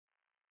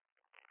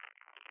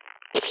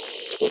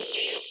What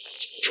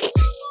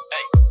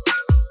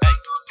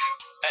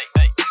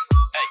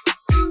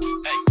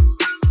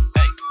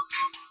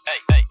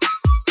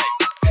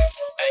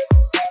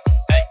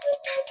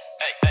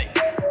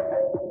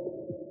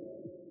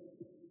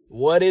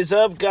is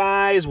up,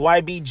 guys?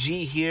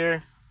 YBG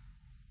here.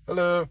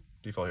 Hello.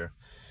 Default here.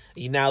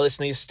 You're now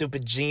listening to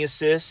Stupid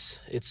Geniuses.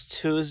 It's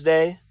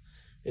Tuesday.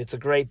 It's a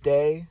great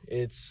day.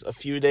 It's a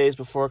few days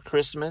before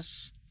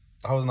Christmas.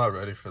 I was not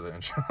ready for the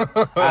intro.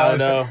 I don't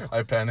know.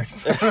 I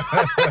panicked.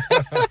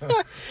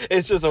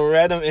 It's just a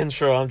random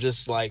intro. I'm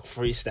just like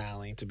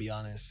freestyling, to be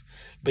honest.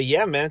 But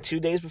yeah, man,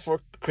 2 days before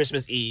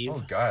Christmas Eve.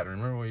 Oh, God.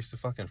 Remember when we used to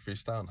fucking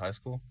freestyle in high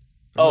school?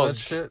 Oh, that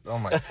shit? Oh,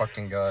 my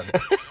fucking God.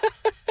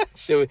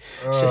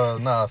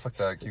 Nah, fuck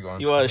that. Keep going.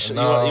 You want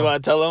to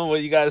tell them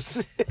what you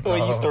guys what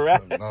you used to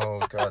rap?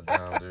 No,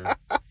 goddamn, dude.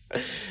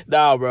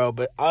 Nah, bro.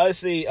 But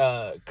honestly,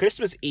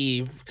 Christmas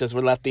Eve, because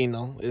we're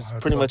Latino, is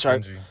pretty much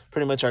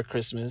our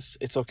Christmas.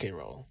 It's okay,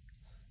 bro.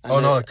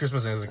 No,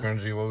 Christmas is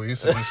cringy. Well, we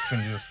used to be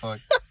cringy as fuck.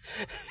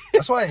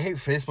 That's why I hate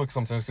Facebook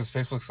sometimes, because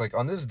Facebook's like,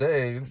 on this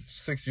day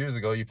 6 years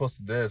ago, you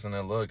posted this, and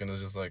I look, and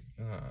it's just like,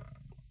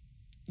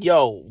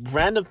 Yo,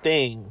 random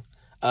thing.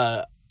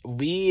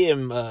 We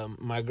and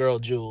my girl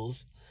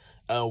Jules,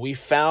 we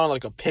found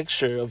like a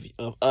picture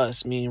of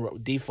us, me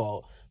and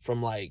Default,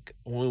 from like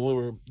when we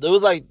were. It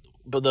was like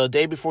the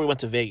day before we went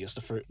to Vegas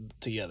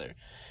together,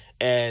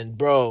 and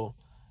bro,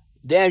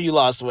 damn, you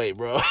lost weight,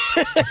 bro.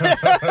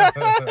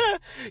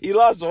 You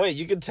lost weight.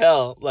 You can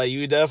tell, like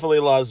you definitely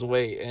lost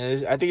weight,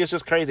 and I think it's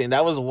just crazy. And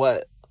that was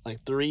what,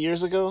 like 3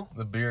 years ago.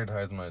 The beard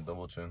hides my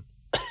double chin.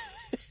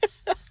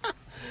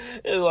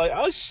 It was like,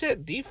 oh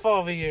shit,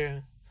 Default over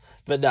here.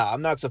 But no,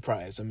 I'm not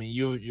surprised. I mean,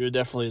 you're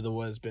definitely the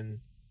one that's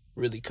been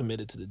really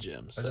committed to the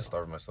gym. So. I just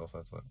starved myself,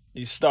 that's what.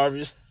 You starve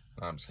yourself?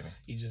 No, I'm just kidding.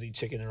 You just eat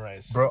chicken and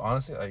rice. Bro,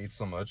 honestly, I eat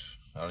so much,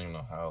 I don't even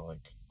know how,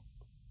 like,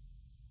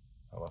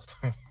 I lost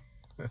weight.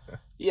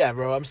 Yeah,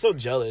 bro, I'm so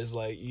jealous.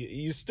 Like,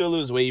 you still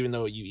lose weight even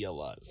though you eat a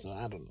lot, so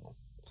I don't know.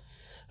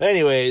 But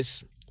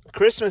anyways,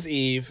 Christmas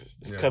Eve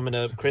is coming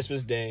up,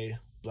 Christmas Day,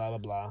 blah,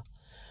 blah,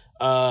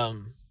 blah.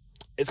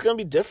 It's going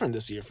to be different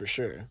this year for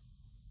sure.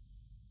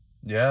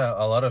 Yeah,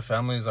 a lot of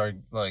families are,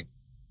 like,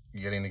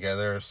 getting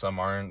together. Some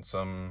aren't.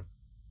 Some,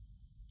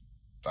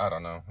 I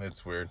don't know.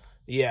 It's weird.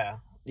 Yeah.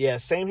 Yeah,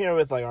 same here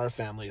with, like, our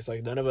families.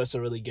 Like, none of us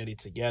are really getting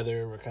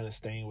together. We're kind of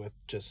staying with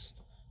just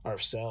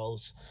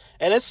ourselves.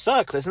 And it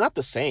sucks. It's not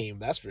the same,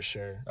 that's for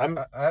sure.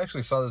 I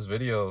actually saw this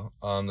video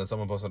that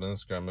someone posted on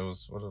Instagram. It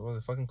was, what are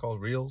they fucking called?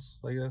 Reels,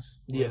 I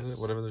guess? Yes.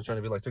 Whatever they're trying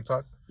to be, like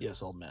TikTok?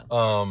 Yes, old man.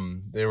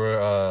 They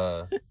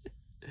were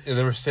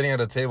sitting at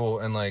a table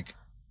and, like,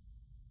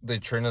 they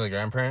turn to the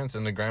grandparents,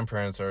 and the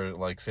grandparents are,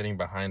 like, sitting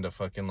behind a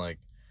fucking, like...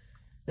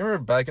 You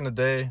remember back in the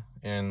day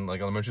in,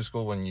 like, elementary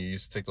school when you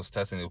used to take those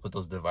tests and they would put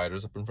those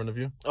dividers up in front of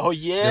you? Oh,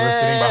 yeah! They were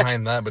sitting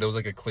behind that, but it was,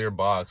 like, a clear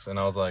box. And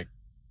I was like,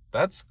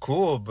 that's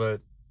cool,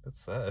 but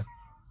it's sad.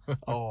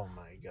 Oh,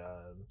 my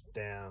God.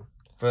 Damn.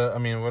 But, I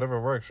mean,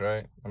 whatever works,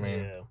 right? I mean...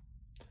 Yeah.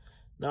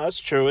 No, it's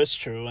true. It's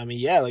true. I mean,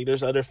 yeah, like,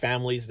 there's other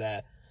families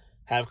that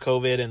have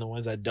COVID, and the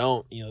ones that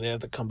don't, you know, they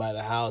have to come by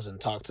the house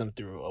and talk to them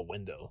through a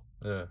window.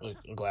 Yeah.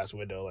 A glass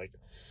window. Like,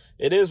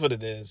 it is what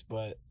it is.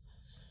 But,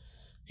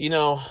 you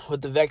know,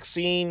 with the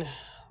vaccine,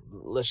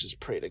 let's just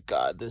pray to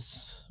God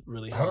this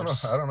really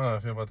helps. I don't know how I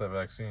feel about that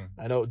vaccine.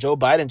 I know Joe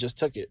Biden just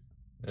took it.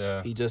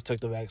 Yeah. He just took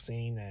the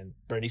vaccine, and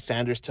Bernie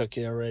Sanders took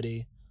it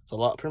already. It's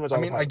pretty much. I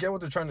mean, I get what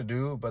they're trying to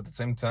do, but at the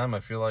same time, I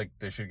feel like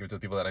they should give it to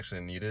the people that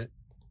actually need it.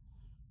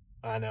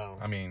 I know.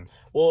 I mean,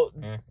 well,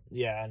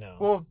 yeah, I know.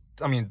 Well,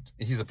 I mean,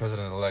 he's a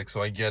president-elect,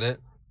 so I get it.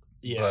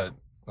 Yeah. But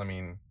I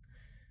mean,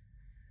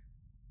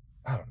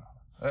 I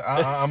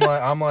don't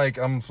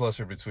know. I'm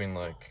flustered between,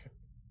 like,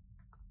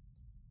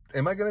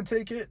 am I gonna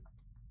take it?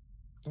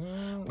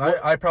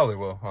 I probably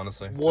will,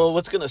 honestly. Well,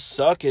 what's gonna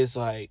suck is,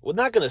 like, well,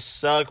 not gonna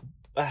suck.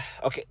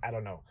 Okay, I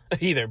don't know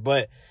either,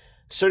 but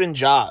certain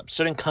jobs,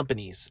 certain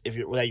companies,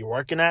 that you're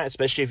working at,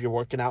 especially if you're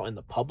working out in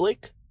the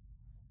public,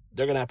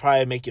 they're gonna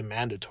probably make it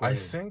mandatory. I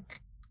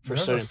think for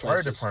there's certain a fire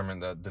places.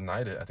 department that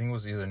denied it. I think it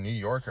was either New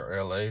York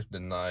or LA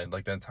denied,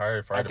 like, the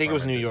entire fire department. I think it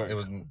was New York.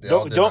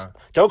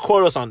 Don't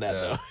quote us on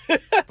that, though.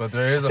 But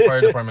there is a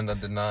fire department that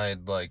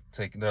denied, like,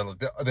 taking.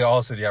 They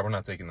all said, yeah, we're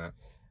not taking that.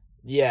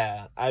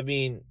 Yeah, I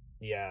mean,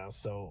 yeah.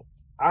 So,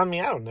 I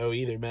mean, I don't know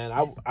either,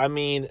 man. I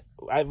mean,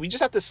 we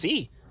just have to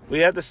see. We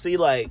have to see,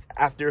 like,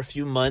 after a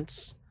few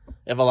months,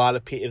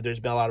 if there's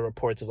been a lot of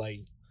reports of,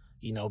 like,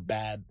 you know,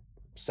 bad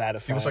side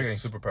effects. People start getting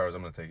superpowers.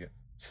 I'm gonna take it.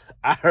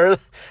 I heard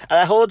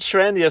that whole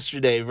trend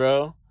yesterday,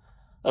 bro,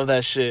 of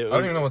that shit. I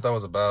don't even know what that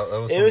was about.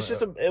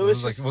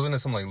 Wasn't it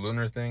some, like,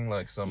 lunar thing,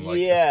 like some,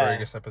 like,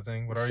 asparagus type of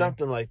thing? What are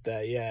something like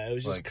that? Yeah, it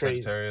was just, like,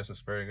 crazy. Sagittarius,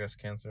 asparagus,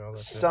 Cancer, all that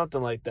shit.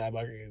 Something like that.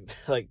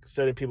 Like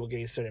certain people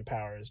getting certain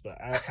powers, but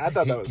I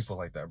thought that was people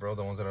like that, bro.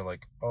 The ones that are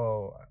like,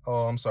 oh,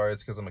 I'm sorry,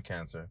 it's because I'm a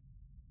Cancer.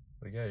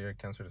 Like, yeah, you're a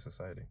cancer to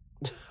society.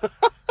 You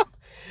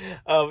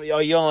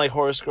don't like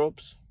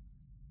horoscopes?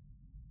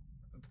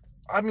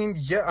 I mean,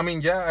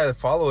 yeah, I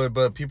follow it,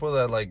 but people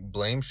that, like,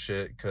 blame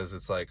shit because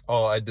it's like,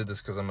 oh, I did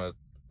this because I'm a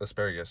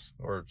asparagus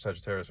or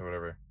Sagittarius or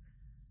whatever.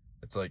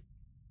 It's like,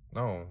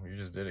 no, you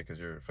just did it because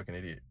you're a fucking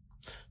idiot.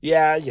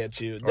 Yeah, I get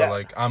you. Or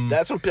like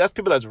that's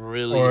people that's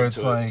really or into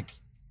it's like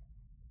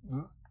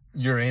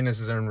Uranus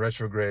is in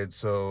retrograde,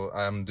 so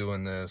I'm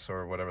doing this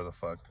or whatever the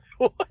fuck.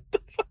 What the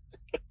fuck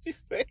did you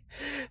say?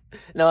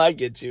 No, I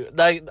get you.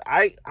 Like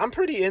I'm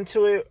pretty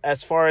into it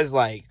as far as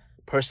like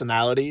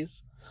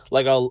personalities.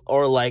 Like I'll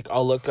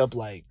look up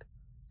like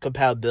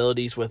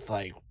compatibilities with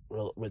like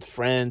with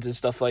friends and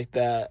stuff like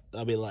that.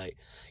 I'll be like,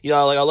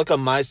 like I'll look up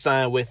my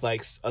sign with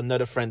like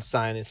another friend's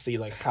sign and see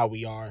like how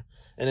we are.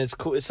 And it's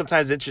cool. It's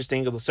sometimes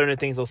interesting because certain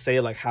things they'll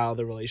say like how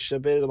the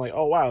relationship is. I'm like,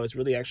 oh wow, it's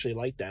really actually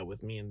like that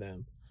with me and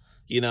them,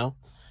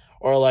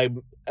 Or like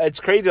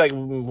it's crazy. Like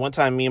one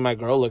time, me and my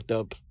girl looked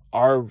up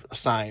our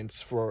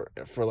signs for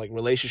like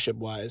relationship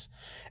wise,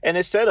 and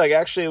it said like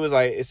actually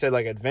it said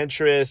like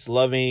adventurous,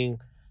 loving,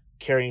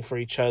 caring for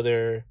each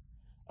other,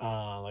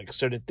 like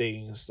certain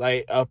things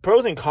like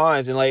pros and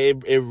cons, and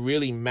like it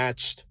really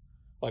matched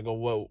like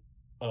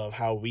of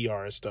how we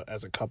are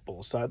as a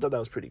couple. So I thought that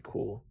was pretty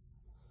cool.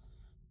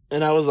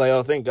 And I was like,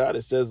 oh, thank God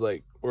it says,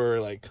 like, we're,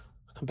 like,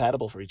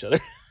 compatible for each other.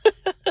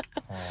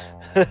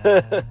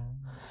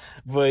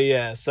 But,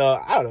 yeah, so,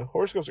 I don't know.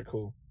 Horoscopes are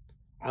cool.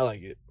 I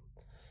like it.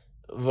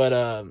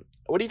 But,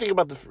 what do you think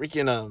about the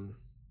freaking,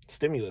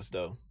 stimulus,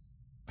 though?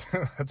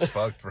 That's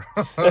fucked, bro.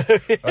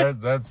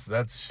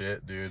 That's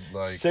shit, dude.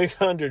 Like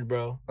 600,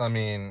 bro. I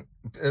mean,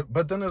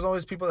 but then there's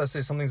always people that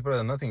say something's better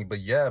than nothing. But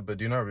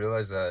do you not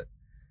realize that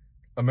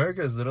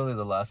America is literally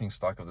the laughing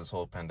stock of this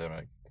whole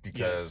pandemic?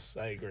 Because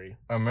yes, I agree.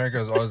 America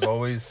has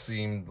always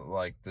seemed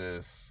like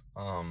this,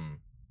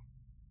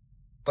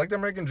 like the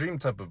American dream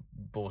type of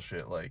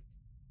bullshit, like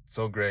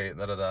so great,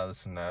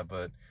 this and that.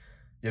 But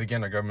yet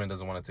again, our government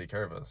doesn't want to take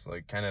care of us.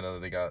 Like Canada,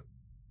 they got,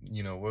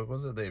 what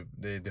was it? They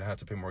didn't have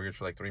to pay mortgage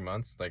for like 3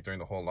 months, like during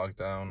the whole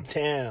lockdown.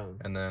 Damn.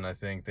 And then I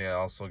think they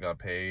also got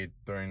paid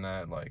during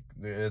that. Like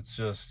it's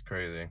just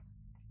crazy.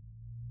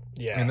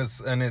 Yeah. And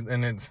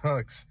it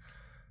sucks.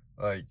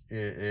 Like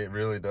it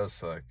really does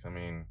suck. I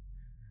mean,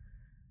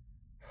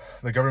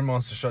 the government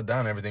wants to shut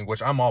down everything,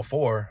 which I'm all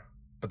for,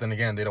 but then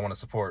again, they don't want to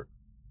support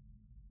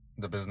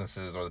the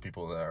businesses or the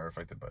people that are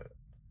affected by it.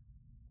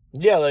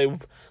 Yeah,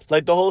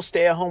 like the whole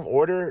stay-at-home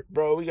order,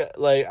 bro. We got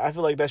I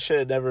feel like that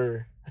shit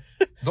never.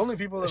 The only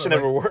people that should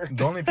never work.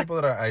 The only people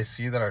that I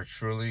see that are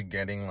truly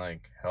getting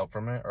like help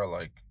from it are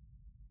like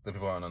the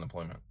people on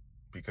unemployment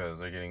because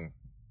they're getting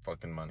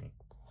fucking money.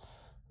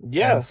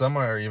 Yeah, and some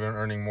are even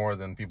earning more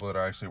than people that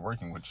are actually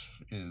working, which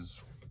is,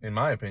 in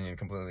my opinion,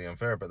 completely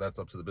unfair. But that's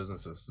up to the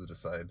businesses to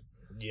decide.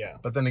 Yeah.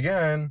 But then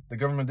again, the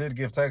government did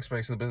give tax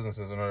breaks to the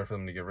businesses in order for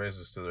them to give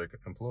raises to their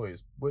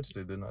employees, which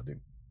they did not do.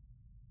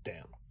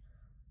 Damn.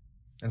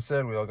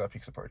 Instead, we all got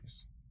pizza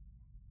parties.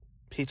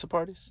 Pizza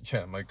parties?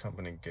 Yeah, my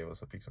company gave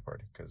us a pizza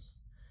party because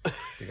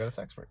they got a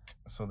tax break.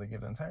 So they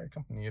gave the entire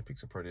company a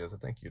pizza party as a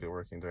thank you to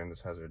working during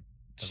this hazardous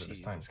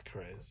time. Jesus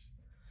Christ.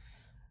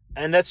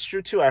 And that's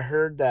true, too. I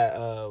heard that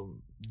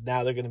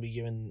now they're going to be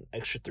giving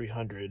extra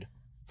 $300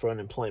 for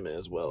unemployment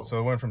as well. So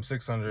it went from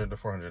 $600 to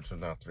 $400 to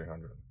now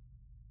 $300.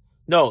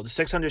 No, the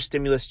 $600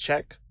 stimulus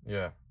check.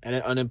 Yeah. And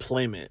then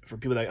unemployment. For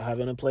people that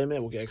have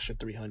unemployment, will get extra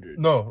 $300.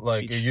 No,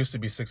 like it used to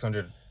be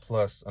 $600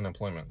 plus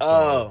unemployment. So,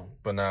 oh.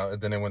 But now,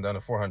 then it went down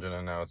to $400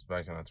 and now it's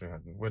back down to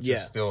 $300, which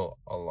is still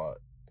a lot.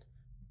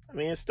 I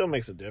mean, it still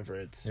makes a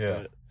difference.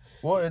 Yeah. But...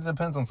 Well, it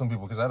depends on some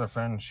people because I had a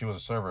friend, she was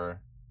a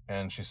server,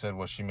 and she said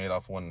what she made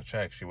off one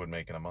check, she would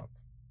make in a month.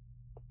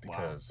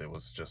 Because it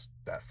was just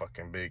that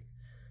fucking big.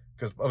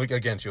 Because,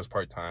 again, she was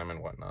part-time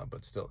and whatnot,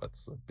 but still,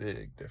 that's a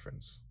big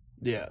difference.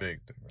 Yeah. It's a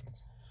big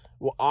difference.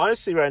 Well,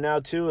 honestly, right now,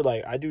 too,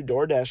 like, I do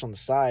DoorDash on the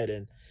side,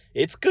 and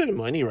it's good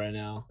money right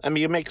now. I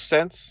mean, it makes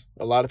sense.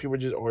 A lot of people are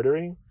just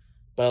ordering.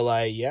 But,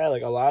 like, yeah,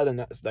 like, a lot of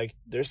them, like,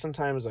 there's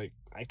sometimes, like,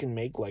 I can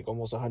make, like,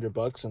 almost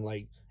 $100 and,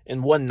 like,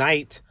 in one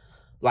night,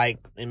 like,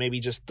 in maybe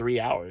just 3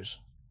 hours.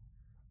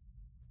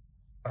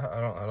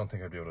 I don't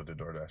think I'd be able to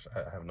do DoorDash.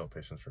 I have no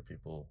patience for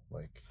people,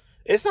 like...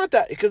 It's not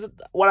that... Because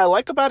what I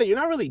like about it, you're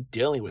not really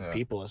dealing with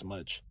people as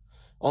much.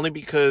 Only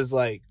because,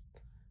 like,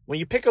 when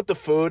you pick up the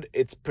food,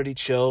 it's pretty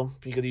chill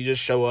because you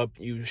just show up,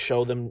 you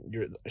show them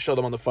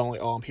on the phone,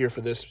 like, oh, I'm here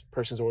for this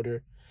person's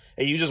order.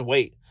 And you just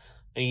wait.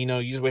 And,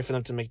 you just wait for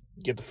them to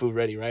get the food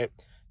ready, right?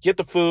 Get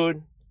the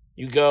food,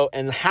 you go,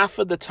 and half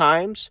of the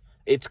times,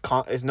 it's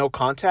no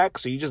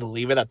contact, so you just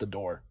leave it at the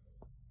door.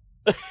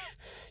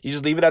 You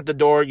just leave it at the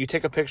door, you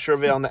take a picture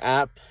of it on the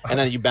app, and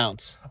then you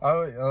bounce.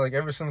 Like,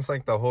 ever since,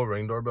 like, the whole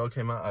Ring doorbell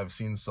came out, I've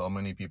seen so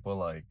many people,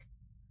 like,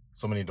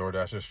 so many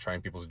DoorDashers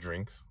trying people's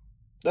drinks.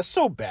 That's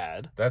so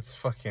bad. That's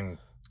fucking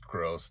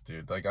gross,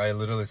 dude. Like, I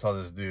literally saw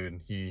this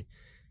dude. He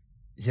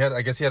had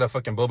a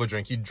fucking boba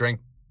drink. He drank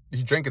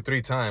it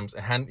 3 times,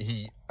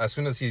 and as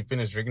soon as he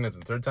finished drinking it the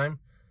 3rd time,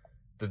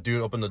 the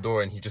dude opened the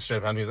door and he just straight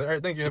up handed me. He's like, all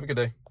right, thank you, have a good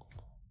day.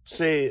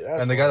 See,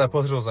 that's and the guy that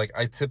posted was like,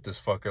 I tipped this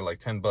fucker like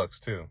 $10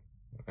 too,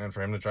 and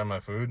for him to try my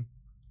food,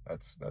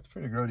 that's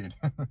pretty grody.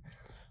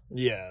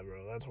 Yeah,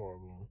 bro, that's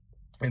horrible.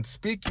 And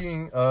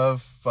speaking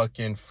of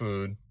fucking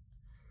food,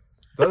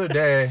 the other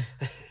day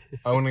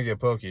I want to get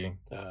poke.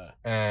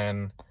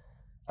 And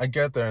I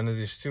get there, and there's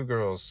these two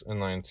girls in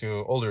line,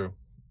 two older,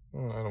 I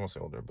don't want to say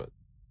older, but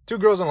two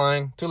girls in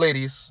line, two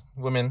ladies,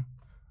 women,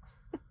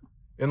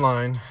 in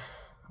line.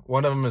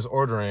 One of them is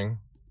ordering,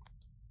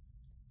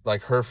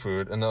 like, her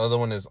food, and the other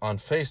one is on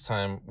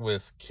FaceTime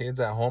with kids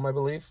at home, I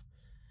believe.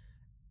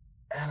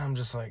 And I'm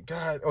just like,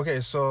 God,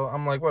 okay, so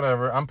I'm like,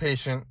 whatever. I'm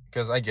patient,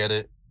 because I get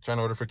it. Trying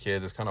to order for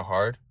kids is kind of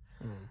hard.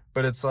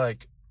 But it's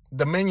like,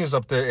 the menu's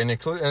up there,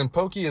 and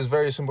poke is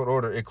very simple to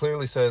order. It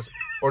clearly says,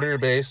 order your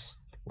base,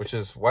 which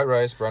is white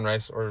rice, brown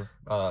rice, or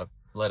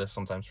lettuce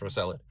sometimes for a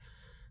salad.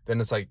 Then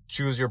it's like,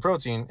 choose your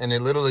protein, and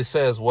it literally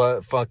says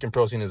what fucking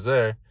protein is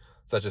there,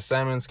 such as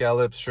salmon,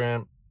 scallops,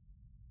 shrimp,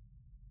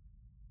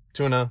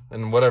 tuna,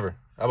 and whatever,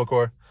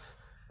 albacore.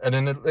 And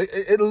then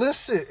it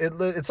lists it.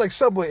 It's like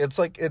Subway. It's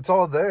like, it's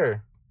all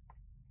there.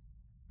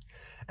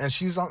 And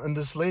and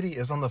this lady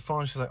is on the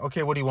phone. She's like,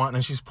 okay, what do you want?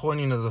 And she's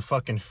pointing to the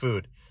fucking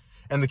food.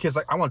 And the kid's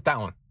like, I want that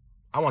one.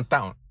 I want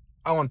that one.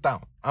 I want that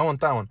one. I want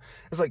that one.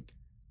 It's like,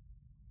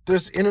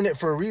 there's internet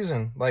for a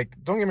reason. Like,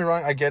 don't get me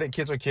wrong. I get it.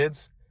 Kids are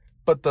kids.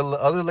 But the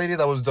other lady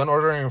that was done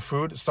ordering her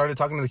food started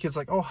talking to the kids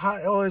like, oh,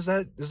 hi. Oh, is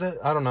that,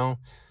 I don't know.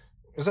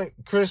 Is that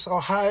Chris? Oh,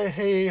 hi.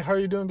 Hey, how are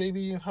you doing,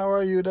 baby? How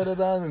are you? Da, da,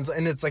 da.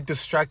 And it's like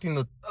distracting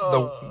the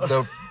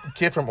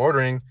kid from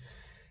ordering.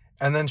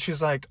 And then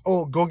she's like,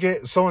 oh, go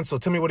get so-and-so.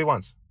 Tell me what he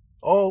wants.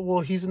 Oh,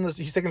 well, he's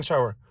taking a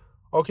shower.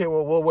 Okay,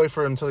 well, we'll wait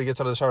for him until he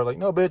gets out of the shower. Like,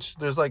 no, bitch.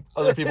 There's like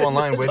other people in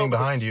line waiting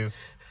behind you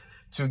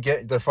to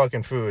get their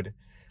fucking food.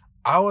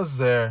 I was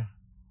there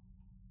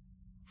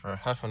for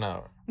half an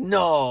hour.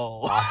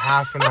 No. A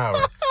half an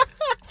hour.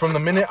 From the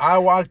minute I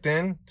walked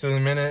in to the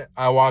minute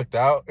I walked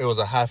out, it was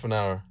a half an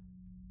hour.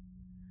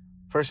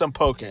 For some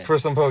poke. For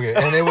some poke.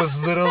 And it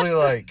was literally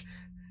like,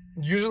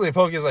 usually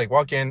poke is like,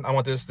 walk in, I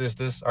want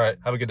this. All right,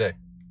 have a good day.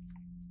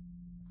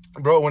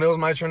 Bro, when it was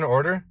my turn to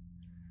order,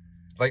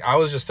 like, I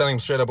was just telling him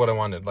straight up what I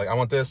wanted. Like, I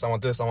want this, I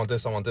want this, I want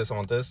this, I want this, I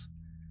want this.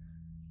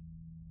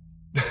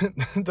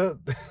 The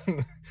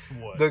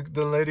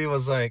lady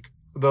was like,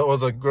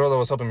 the girl that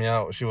was helping me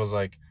out, she was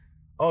like,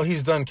 oh,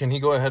 he's done. Can he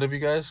go ahead of you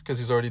guys? Because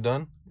he's already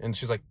done. And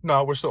she's like,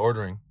 no, we're still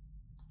ordering.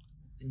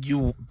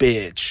 You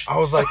bitch. I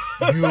was like,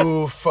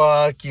 you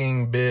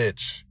fucking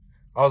bitch.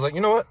 I was like,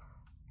 you know what?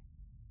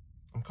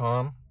 I'm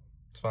calm.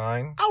 It's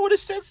fine. I would have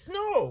said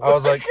no. I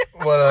was like,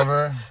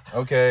 whatever.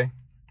 Okay.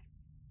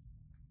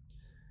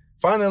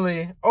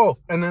 Finally. Oh,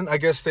 and then I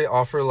guess they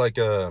offer like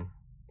a,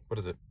 what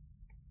is it?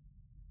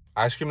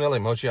 Ice cream there,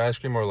 like mochi ice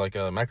cream or like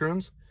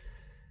macaroons.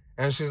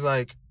 And she's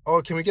like,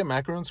 oh, can we get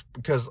macaroons?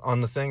 Because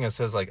on the thing it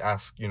says like,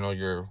 ask,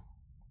 your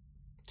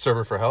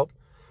server for help.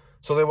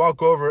 So they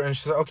walk over and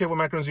she's like, okay, what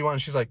macaroons do you want?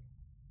 And she's like,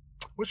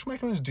 which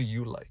macaroons do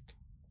you like?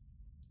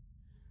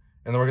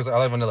 And the worker's like, I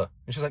like vanilla.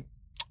 And she's like,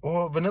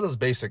 well, vanilla's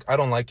basic. I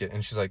don't like it.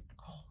 And she's like,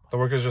 the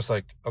worker's just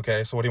like,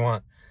 okay, so what do you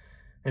want?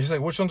 And she's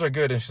like, which ones are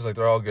good? And she's like,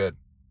 they're all good.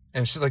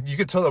 And she's like, you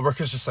could tell the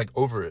worker's just like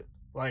over it.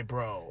 Like,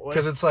 bro.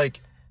 Because it's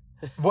like,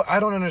 what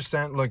I don't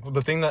understand, like,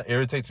 the thing that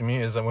irritates me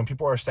is that when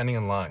people are standing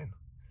in line,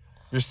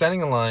 you're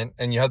standing in line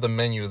and you have the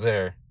menu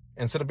there.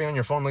 Instead of being on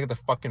your phone, look at the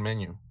fucking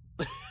menu.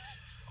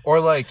 Or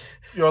like,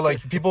 you're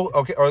like, people,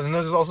 okay, or then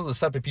there's also the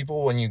step of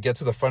people when you get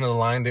to the front of the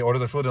line, they order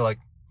their food, they're like,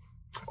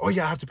 oh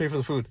yeah, I have to pay for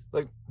the food.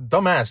 Like,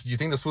 dumbass, do you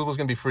think this food was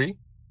going to be free?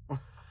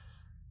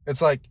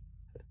 It's like,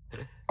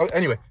 oh,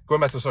 anyway,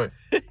 going back to the story.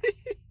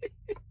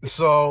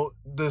 So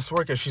this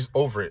worker, she's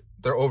over it.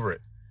 They're over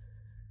it.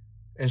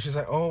 And she's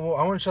like, oh, well,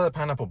 I want to try the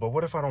pineapple, but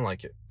what if I don't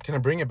like it? Can I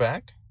bring it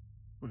back?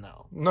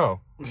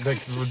 No. Like,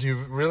 would you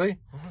really?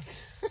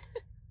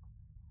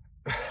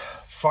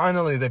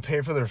 Finally, they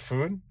pay for their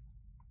food.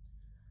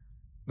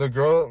 The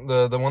girl,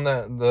 the one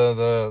that,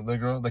 the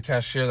girl, the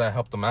cashier that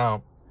helped them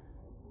out,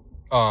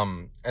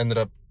 ended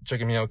up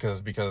checking me out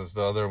because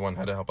the other one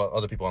had to help out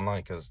other people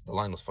online because the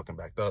line was fucking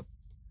backed up.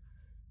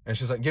 And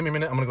she's like, give me a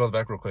minute, I'm gonna go to the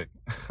back real quick.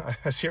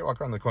 I see her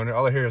walk around the corner,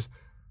 all I hear is,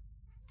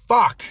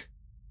 fuck!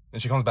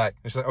 And she comes back,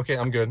 and she's like, okay,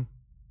 I'm good.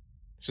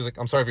 She's like,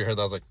 I'm sorry if you heard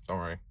that. I was like, don't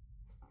worry.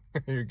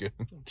 You're good.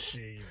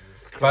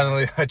 Jesus Christ.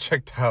 Finally, I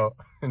checked out,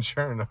 and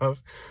sure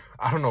enough,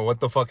 I don't know what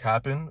the fuck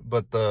happened,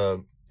 but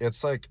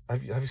it's like,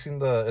 have you seen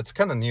it's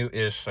kind of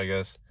new-ish, I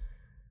guess.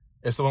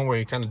 It's the one where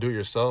you kind of do it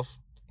yourself,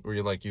 where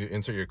you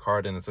insert your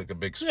card, and it's like a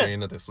big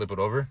screen that they flip it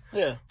over.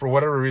 Yeah. For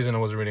whatever reason, it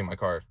wasn't reading my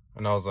card.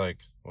 And I was like,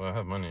 well, I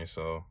have money,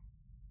 so,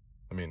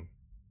 I mean,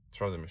 it's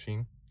probably the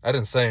machine. I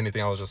didn't say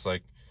anything. I was just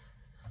like,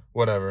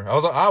 whatever.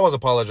 I was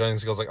apologizing,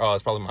 so I was like, oh,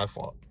 it's probably my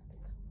fault.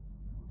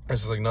 And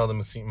she's like, no, the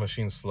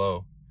machine's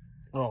slow.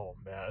 Oh,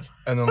 man.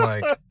 And then,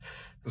 like,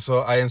 so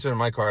I inserted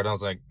my card, and I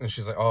was like, and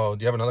she's like, oh,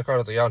 do you have another card? I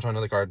was like, yeah, I'll try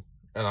another card.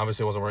 And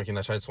obviously it wasn't working.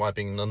 I tried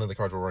swiping. None of the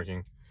cards were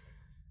working.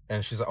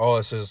 And she's like, oh,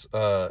 it says,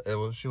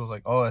 she was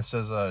like, oh, it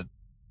says,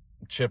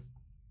 chip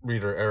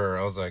reader error.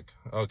 I was like,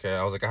 okay.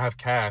 I was like, I have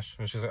cash.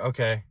 And she's like,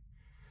 okay.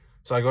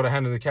 So I go to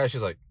hand her the cash.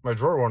 She's like, my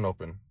drawer won't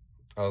open.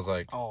 I was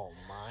like, oh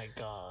my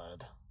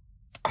God.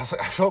 I was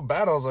like, I felt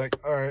bad. I was like,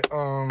 all right,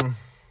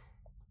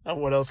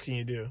 And what else can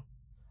you do?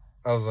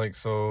 I was like,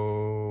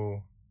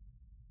 so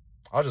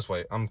I'll just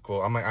wait. I'm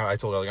cool. I'm like, I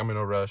told her, like, I'm in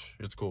no rush.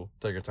 It's cool.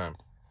 Take your time.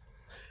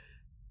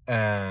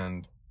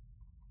 And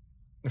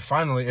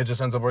finally, it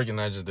just ends up working,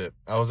 and I just did.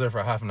 I was there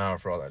for half an hour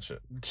for all that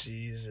shit.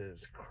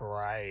 Jesus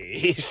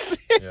Christ.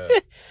 Yeah.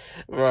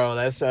 Bro,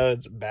 that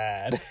sounds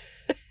bad.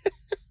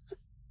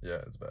 Yeah,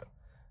 it's bad.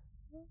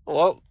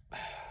 Well,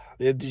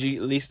 did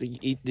you at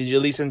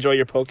least enjoy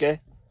your poke?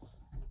 It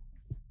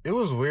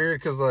was weird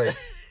because, like,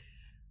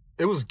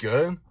 it was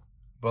good,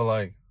 but,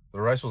 like,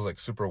 the rice was, like,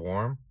 super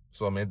warm,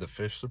 so it made the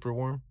fish super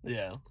warm.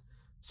 Yeah.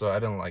 So I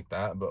didn't like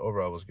that, but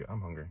overall it was good.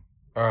 I'm hungry.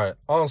 All right.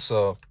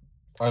 Also,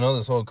 I know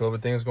this whole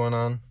COVID thing is going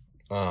on.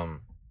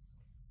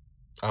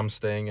 I'm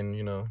staying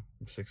in,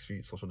 6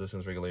 feet, social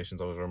distance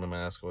regulations. Always wear my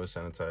mask, always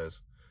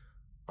sanitize.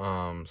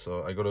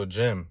 So I go to a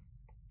gym.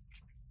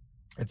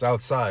 It's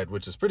outside,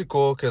 which is pretty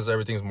cool because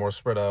everything's more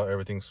spread out.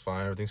 Everything's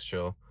fine. Everything's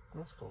chill.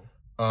 That's cool.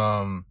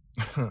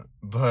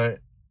 But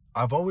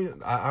I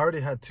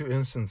already had 2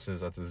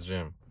 instances at this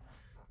gym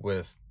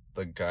with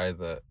the guy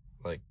that,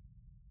 like,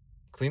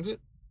 cleans it,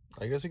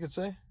 I guess you could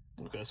say.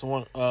 Okay,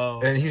 so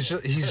and he's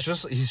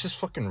just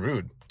fucking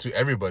rude to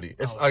everybody.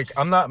 It's like,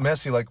 I'm not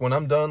messy. Like, when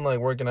I'm done, like,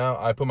 working out,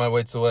 I put my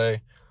weights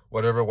away.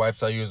 Whatever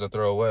wipes I use, I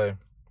throw away.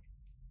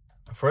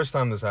 The first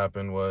time this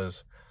happened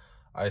was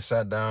I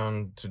sat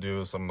down to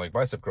do some, like,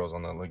 bicep curls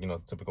on that, like,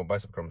 typical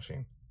bicep curl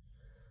machine.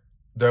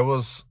 There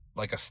was,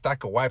 like, a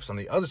stack of wipes on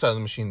the other side of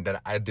the machine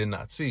that I did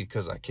not see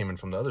because I came in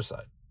from the other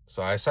side.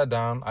 So I sat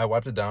down, I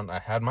wiped it down, I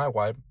had my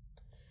wipe,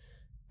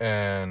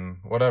 and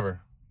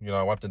whatever.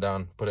 I wiped it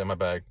down, put it in my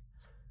bag.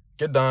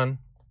 Get done.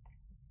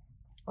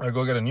 I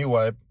go get a new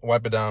wipe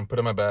it down, put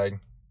it in my bag,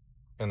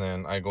 and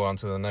then I go on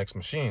to the next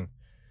machine.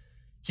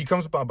 He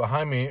comes up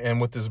behind me, and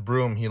with this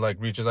broom, he, like,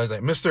 reaches out. He's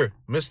like, Mister.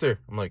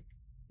 I'm like,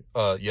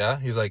 yeah.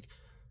 He's like,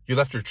 you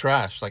left your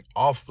trash, like,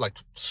 off, like,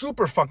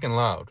 super fucking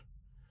loud,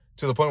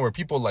 to the point where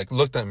people, like,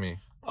 looked at me.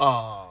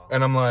 Oh.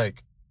 And I'm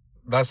like,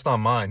 that's not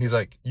mine. He's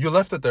like, you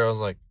left it there. I was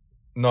like,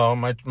 no,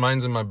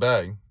 mine's in my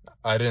bag.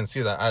 I didn't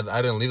see that.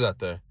 I didn't leave that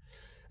there.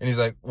 And he's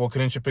like, well,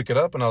 couldn't you pick it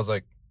up? And I was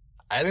like,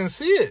 I didn't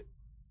see it.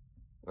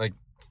 Like,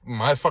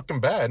 my fucking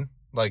bad.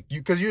 Like,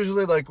 because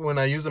usually, like, when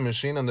I use a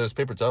machine and there's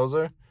paper towels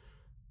there,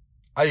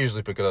 I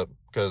usually pick it up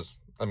because,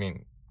 I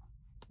mean,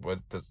 what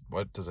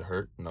does it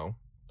hurt? No.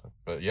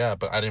 But yeah,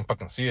 but I didn't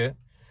fucking see it.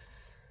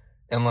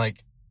 And,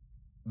 like,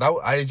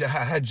 I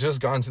had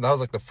just gone to, that was,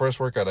 like, the first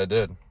workout I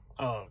did.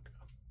 Oh.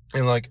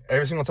 And, like,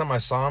 every single time I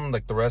saw him,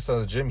 like, the rest of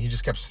the gym, he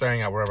just kept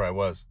staring at wherever I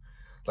was.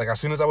 Like, as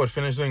soon as I would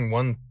finish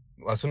one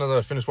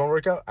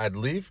workout, I'd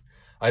leave.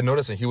 I'd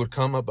notice that he would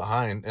come up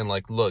behind and,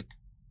 like, look.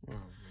 Mm-hmm.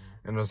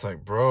 And it was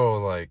like,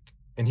 bro, like,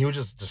 and he would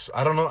just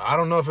I don't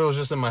know if it was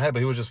just in my head, but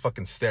he would just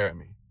fucking stare at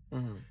me.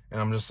 Mm-hmm.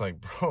 And I'm just like,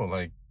 bro,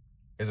 like,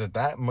 is it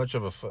that much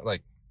of a,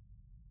 like,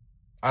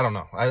 I don't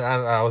know.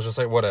 I was just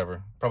like,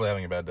 whatever. Probably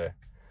having a bad day.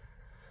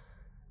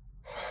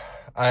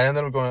 I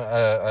ended up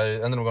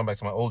going back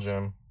to my old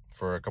gym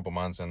for a couple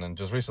months, and then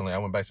just recently I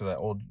went back to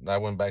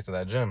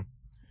that gym.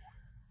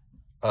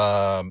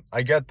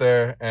 I get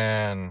there,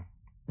 and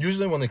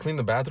usually when they clean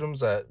the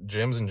bathrooms at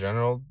gyms in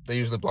general, they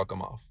usually block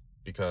them off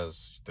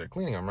because they're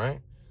cleaning them,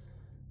 right?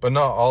 But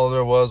no, all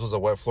there was a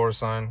wet floor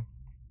sign,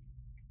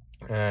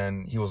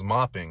 and he was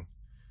mopping.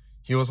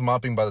 He was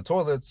mopping by the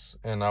toilets,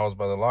 and I was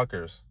by the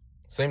lockers.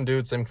 Same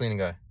dude, same cleaning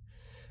guy.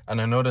 And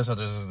I noticed that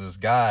there's this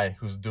guy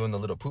who's doing the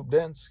little poop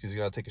dance because he's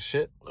got to take a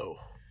shit. Oh.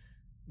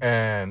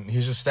 And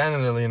he's just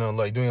standing there,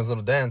 like, doing his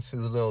little dance,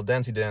 his little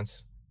dancey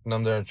dance. And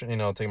I'm there,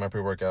 taking my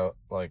pre-workout,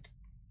 like,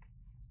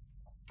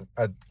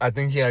 I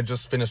think he had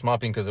just finished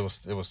mopping because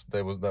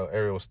the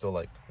area was still,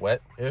 like,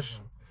 wet-ish.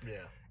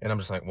 Yeah. And I'm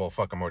just like, well,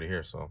 fuck, I'm already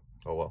here, so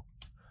oh well.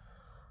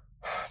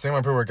 Taking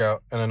my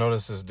pre-workout, and I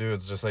noticed this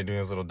dude's just, like, doing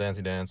his little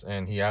dancey dance,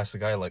 and he asked the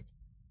guy, like,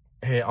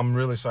 hey, I'm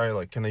really sorry,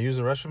 like, can I use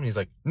the restroom? And he's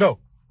like, no.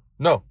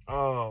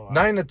 Oh.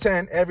 9 to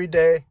 10 every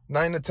day,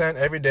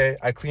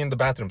 I clean the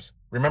bathrooms.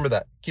 Remember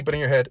that. Keep it in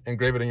your head,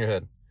 engrave it in your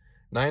head.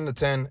 9 to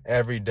 10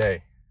 every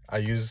day.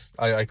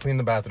 I clean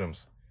the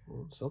bathrooms.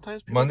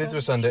 Sometimes Monday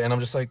through Sunday, and I'm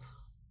just like,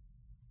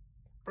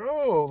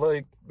 bro,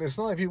 like, it's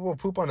not like people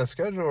poop on a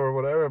schedule or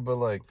whatever, but,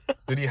 like,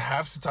 did he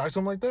have to talk to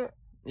him like that?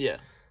 Yeah.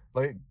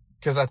 Like,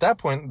 because at that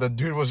point, the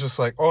dude was just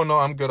like, oh, no,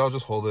 I'm good, I'll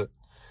just hold it.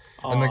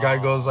 And the guy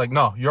goes like,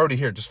 no, you're already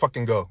here, just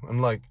fucking go. I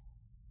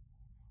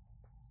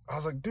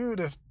was like, dude,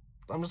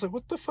 I'm just like,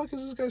 what the fuck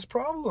is this guy's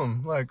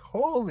problem? Like,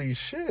 holy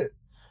shit.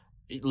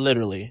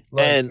 Literally.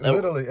 Like,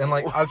 literally. And,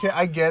 like, okay,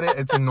 I get it.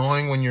 It's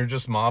annoying when you're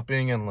just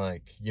mopping and,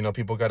 like,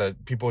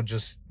 people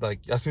just, like,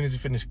 as soon as you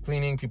finish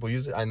cleaning, people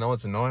use it. I know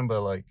it's annoying,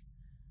 but, like,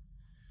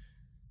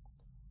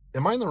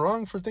 am I in the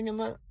wrong for thinking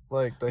that?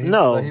 Like,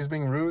 that he's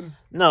being rude?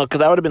 No, because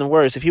I would have been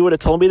worse. If he would have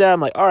told me that, I'm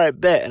like, all right,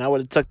 bet. And I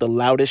would have took the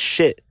loudest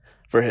shit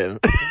for him.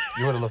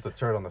 You would have left the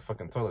turd on the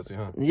fucking toilet seat,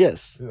 huh?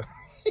 Yes. Yeah.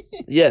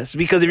 Yes,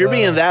 because if you're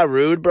being that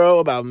rude, bro,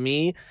 about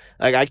me,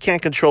 like, I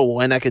can't control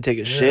when I could take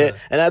a shit,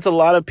 and that's a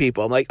lot of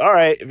people. I'm like, all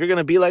right, if you're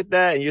gonna be like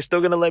that and you're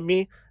still gonna let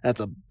me, that's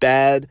a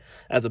bad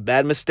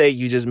mistake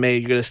you just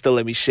made. You're gonna still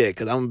let me shit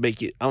because I'm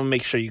gonna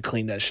make sure you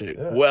clean that shit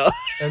well.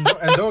 and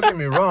don't get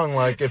me wrong,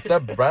 like, if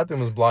that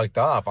bathroom was blocked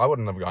off, I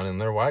wouldn't have gone in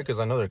there. Why? Because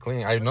I know they're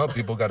cleaning. I know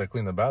people got to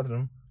clean the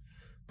bathroom,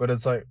 but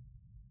it's like,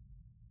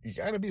 you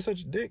gotta be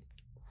such a dick.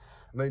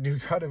 Like, you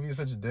gotta be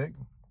such a dick.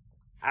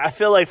 I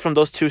feel like from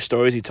those 2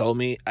 stories he told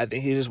me, I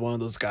think he's just one of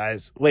those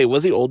guys. Wait,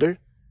 was he older?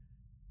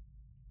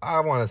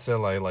 I want to say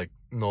like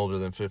no older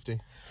than 50.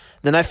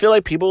 Then I feel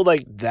like people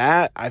like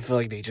that, I feel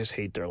like they just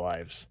hate their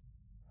lives.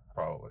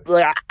 Probably.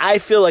 Like, I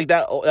feel like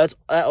that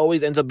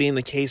always ends up being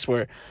the case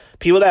where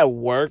people that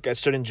work at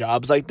certain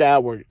jobs like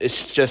that, where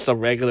it's just a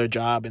regular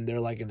job and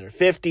they're like in their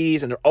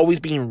 50s and they're always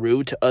being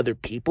rude to other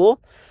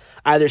people.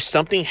 Either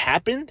something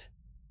happened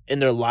in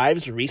their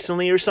lives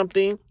recently or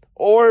something,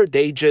 or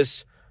they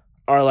just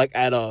are like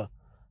at a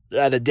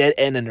dead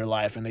end in their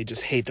life and they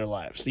just hate their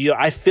lives. So,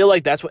 I feel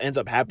like that's what ends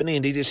up happening,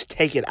 and they just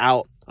take it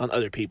out on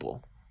other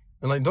people.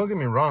 And like, don't get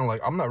me wrong, like,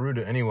 I'm not rude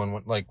to anyone.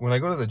 When I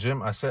go to the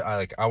gym, I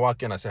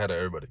walk in, I say hi to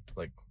everybody,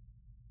 like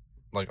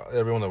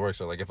everyone that works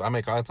there. Like, if I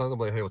make eye contact, I'm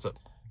like, hey, what's up?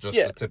 Just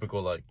the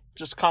typical, like,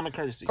 just common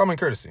courtesy.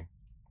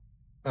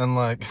 And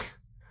like,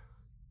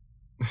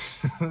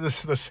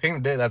 that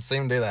same day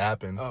that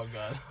happened. Oh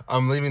god.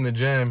 I'm leaving the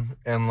gym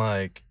and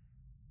like,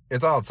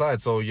 it's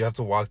outside, so you have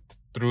to walk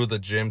through the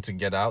gym to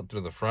get out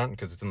through the front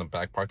because it's in the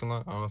back parking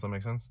lot. I don't know if that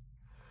makes sense.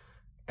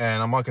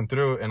 And I'm walking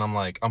through and I'm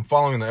like, I'm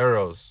following the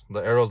arrows.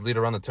 The arrows lead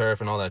around the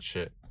turf and all that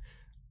shit.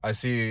 I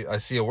see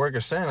a worker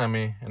staring at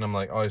me and I'm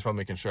like, oh, he's probably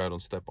making sure I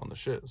don't step on the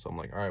shit. So I'm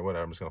like, all right,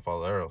 whatever. I'm just going to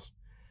follow the arrows.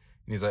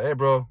 And he's like, hey,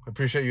 bro, I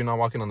appreciate you not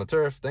walking on the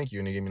turf. Thank you.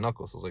 And he gave me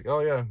knuckles. I was like,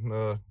 oh, yeah,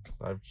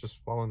 I'm just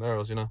following the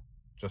arrows,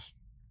 Just,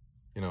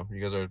 you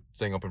guys are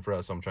staying open for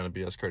us, so I'm trying to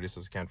be as courteous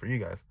as I can for you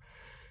guys.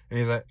 And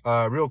he's like,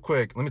 real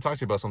quick, let me talk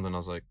to you about something. I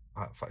was like,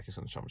 fuck, he's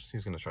gonna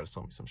try to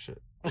sell me some shit.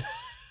 I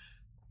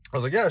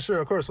was like, yeah, sure,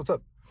 of course, what's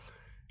up?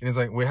 And he's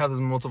like, we have these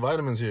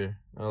multivitamins here.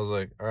 I was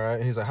like, all right.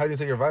 And he's like, how do you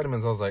take your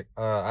vitamins? I was like,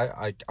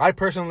 I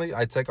personally,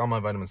 I take all my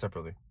vitamins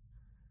separately.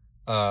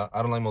 I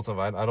don't like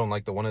multivitamin. I don't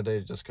like the one a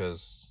day just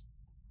because,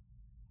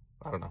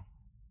 I don't know.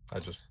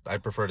 I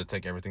prefer to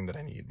take everything that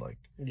I need. Like,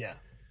 yeah.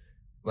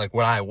 Like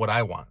what I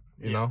want,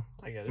 you know?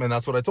 I get it. And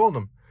that's what I told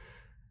him.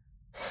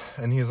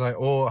 And he's like,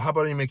 well, how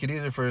about you make it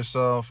easier for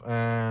yourself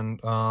and,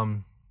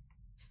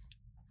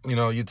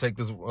 you take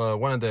this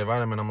one a day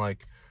vitamin. I'm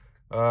like,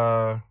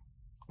 nah,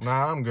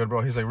 I'm good,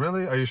 bro. He's like,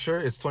 really? Are you sure?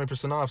 It's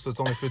 20% off, so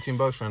it's only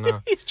 $15 right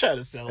now. He's trying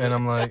to sell it. And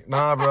I'm like,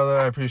 nah, brother,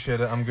 I appreciate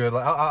it. I'm good.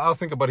 Like, I'll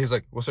think about it. He's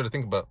like, what's there to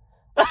think about?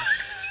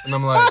 And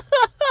I'm like,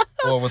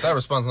 well, with that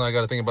response, now I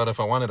got to think about if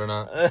I want it or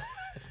not.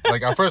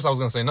 Like, at first I was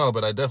going to say no,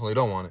 but I definitely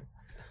don't want it.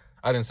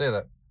 I didn't say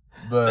that.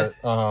 But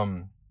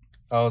I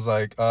was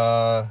like,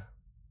 I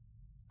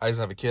just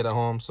have a kid at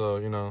home, so,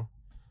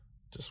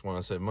 just want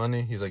to save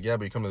money. He's like, yeah,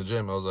 but you come to the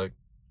gym. I was like,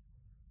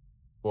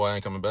 well, I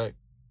ain't coming back.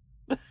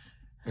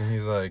 And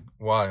he's like,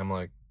 why? I'm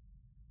like,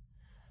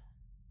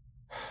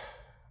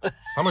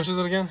 how much is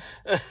it again?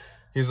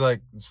 He's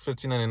like, it's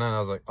 $15.99. I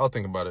was like, I'll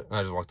think about it. And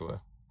I just walked away.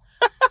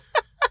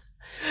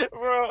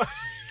 Bro.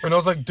 And I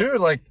was like,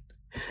 dude, like,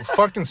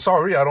 fucking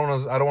sorry. I don't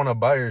want to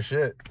buy your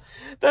shit.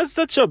 That's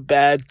such a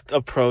bad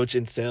approach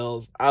in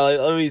sales.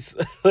 Let me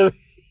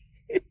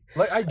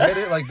like, I get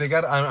it. Like,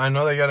 I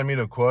know they got to meet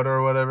a quota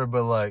or whatever,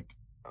 but like,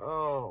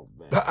 oh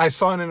man, I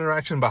saw an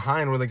interaction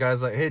behind where the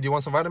guy's like, hey, do you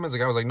want some vitamins? The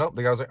guy was like, nope.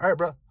 The guy was like, all right,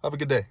 bro, have a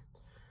good day.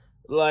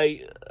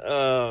 Like,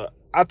 let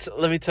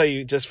me tell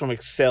you just from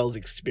sales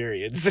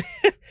experience.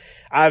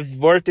 I've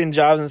worked in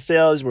jobs in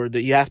sales where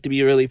you have to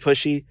be really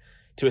pushy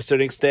to a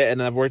certain extent,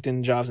 and I've worked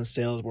in jobs in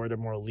sales where they're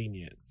more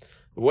lenient.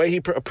 The way he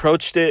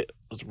approached it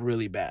was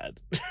really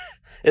bad.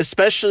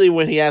 Especially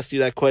when he asked you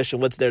that question,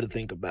 what's there to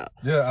think about?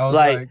 Yeah, I was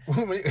like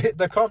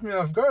that caught me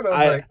off guard.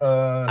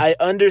 I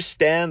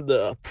understand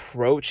the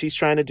approach he's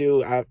trying to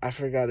do. I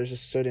forgot there's a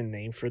certain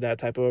name for that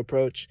type of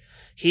approach.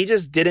 He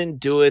just didn't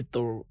do it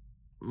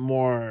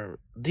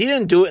he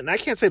didn't do it, and I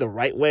can't say the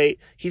right way.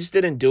 He just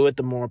didn't do it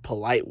the more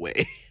polite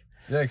way.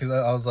 Yeah, because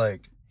I was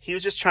like, he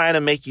was just trying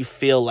to make you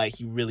feel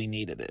like you really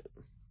needed it.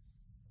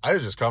 I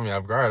just caught me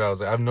off guard. I was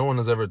like, no one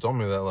has ever told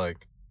me that,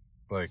 like,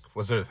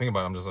 what's there to think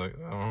about? I'm just like,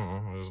 I don't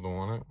know. I just don't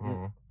want it. I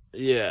don't know.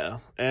 Yeah.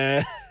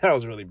 And that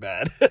was really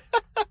bad.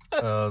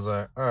 I was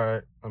like, all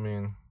right. I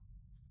mean,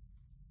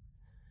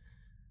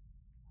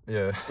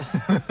 yeah.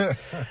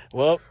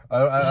 Well,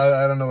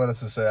 I don't know what else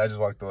to say. I just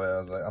walked away. I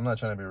was like, I'm not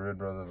trying to be rude,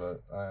 brother,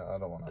 but I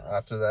don't want to.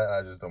 After that,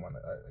 I just don't want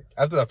to.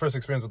 After that first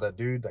experience with that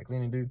dude, that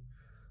cleaning dude,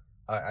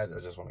 I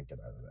just want to get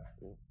out of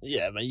there.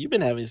 Yeah, man, you've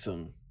been having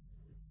some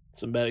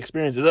bad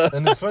experiences. Huh?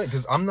 And it's funny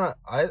because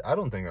I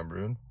don't think I'm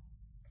rude.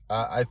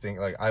 I think,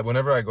 like,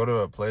 whenever I go to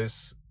a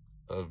place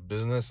of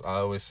business, I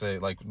always say,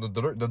 like, the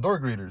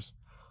door greeters,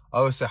 I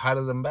always say hi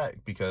to them back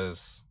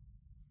because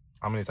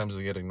how many times do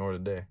they get ignored a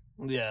day?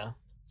 Yeah.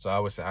 So I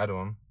always say hi to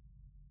them,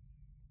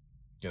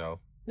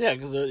 Yeah,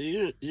 because they're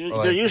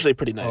like, usually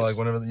pretty nice. Or like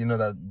whenever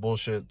that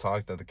bullshit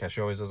talk that the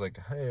cashier always does, like,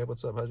 "Hey,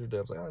 what's up? How's your day?"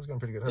 I was like, "Oh, it's going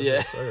pretty good." How's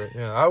yours?" All right.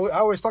 Yeah, I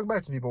always talk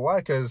back to people. Why?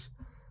 Because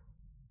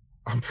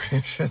I'm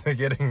pretty sure they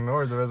get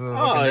ignored the rest of the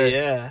fucking day.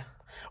 Yeah,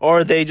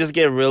 or they just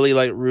get really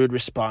like rude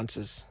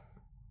responses.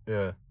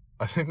 Yeah,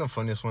 I think the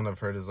funniest one I've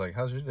heard is like,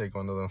 "How's your day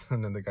going?"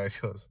 And then the guy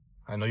goes,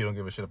 "I know you don't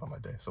give a shit about my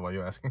day, so why are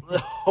you asking?"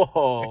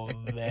 Oh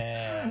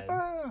man,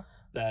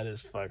 that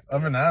is fucked up.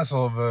 I'm an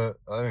asshole, but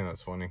I think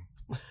that's funny.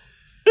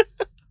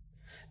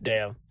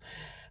 Damn.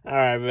 All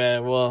right,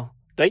 man. Well,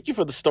 thank you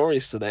for the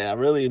stories today. I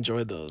really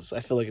enjoyed those.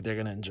 I feel like they're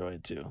gonna enjoy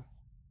it too.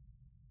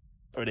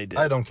 Or they did.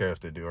 I don't care if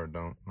they do or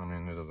don't. I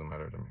mean, it doesn't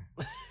matter to me.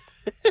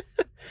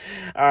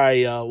 All right,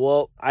 y'all.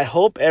 Well, I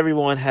hope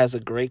everyone has a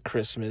great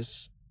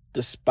Christmas,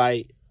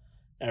 despite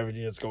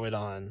everything that's going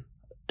on.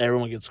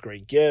 Everyone gets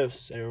great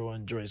gifts.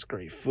 Everyone enjoys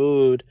great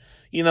food.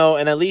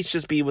 And at least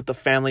just be with the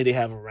family they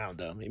have around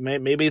them.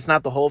 Maybe it's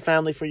not the whole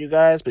family for you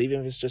guys, but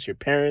even if it's just your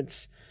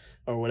parents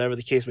or whatever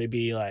the case may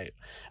be, like,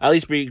 at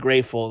least be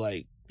grateful,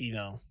 like,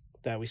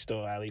 that we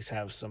still at least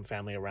have some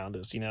family around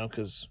us,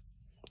 because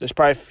there's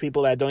probably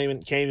people that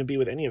can't even be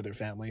with any of their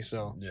family.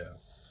 So,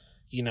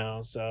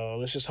 yeah. So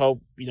let's just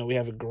hope, we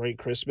have a great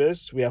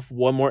Christmas. We have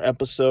one more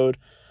episode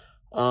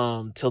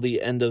till the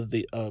end of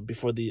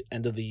before the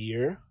end of the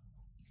year.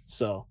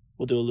 So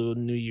we'll do a little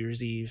New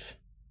Year's Eve,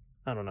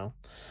 I don't know,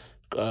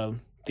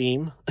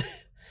 theme.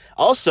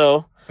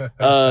 Also,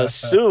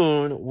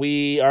 soon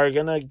we are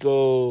gonna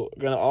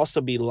also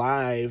be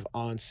live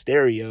on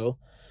Stereo.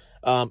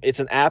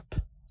 It's an app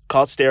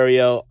called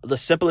Stereo. The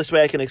simplest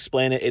way I can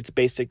explain it, it's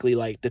basically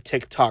like the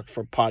TikTok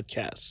for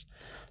podcasts.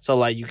 So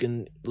like you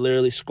can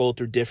literally scroll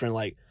through different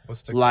like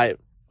live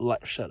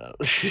shut up.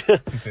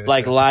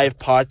 Like live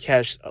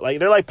podcasts, like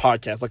they're like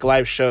podcasts, like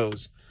live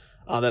shows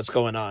that's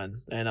going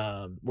on.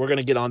 And we're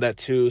gonna get on that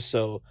too.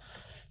 So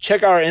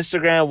check our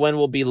Instagram when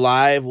we'll be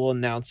live. We'll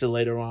announce it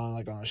later on,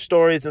 like on our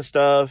stories and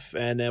stuff.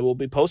 And then we'll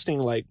be posting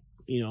like,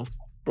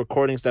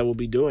 recordings that we'll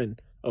be doing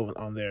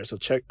on there. So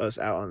check us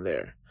out on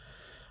there.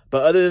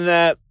 But other than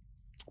that,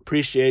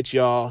 appreciate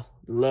y'all.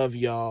 Love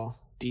y'all.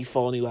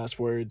 Default, any last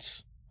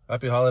words?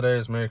 Happy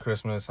holidays, Merry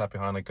Christmas, Happy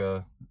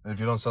Hanukkah. If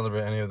you don't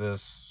celebrate any of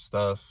this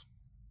stuff,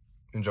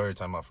 enjoy your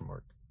time off from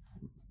work.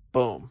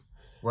 Boom.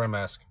 Wear a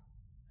mask.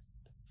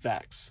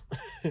 Facts.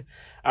 All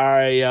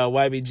right,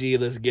 YBG,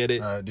 let's get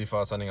it. All right,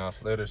 Default signing off.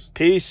 Laters.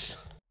 Peace.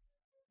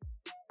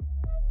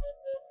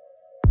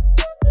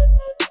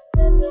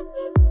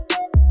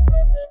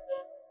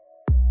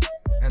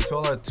 And to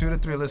all our 2 to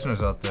 3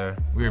 listeners out there,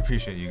 we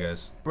appreciate you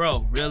guys.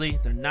 Bro, really?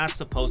 They're not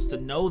supposed to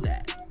know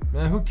that.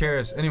 Man, who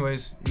cares?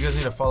 Anyways, you guys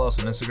need to follow us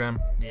on Instagram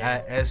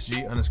at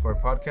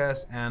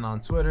SG_podcast and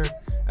on Twitter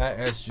at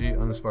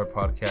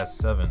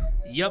SG_podcast7.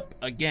 Yup.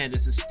 Again,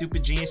 this is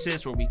Stupid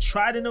Geniuses, where we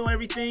try to know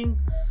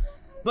everything,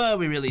 but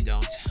we really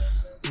don't.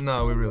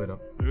 No, we really don't.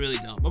 We really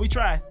don't, but we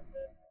try.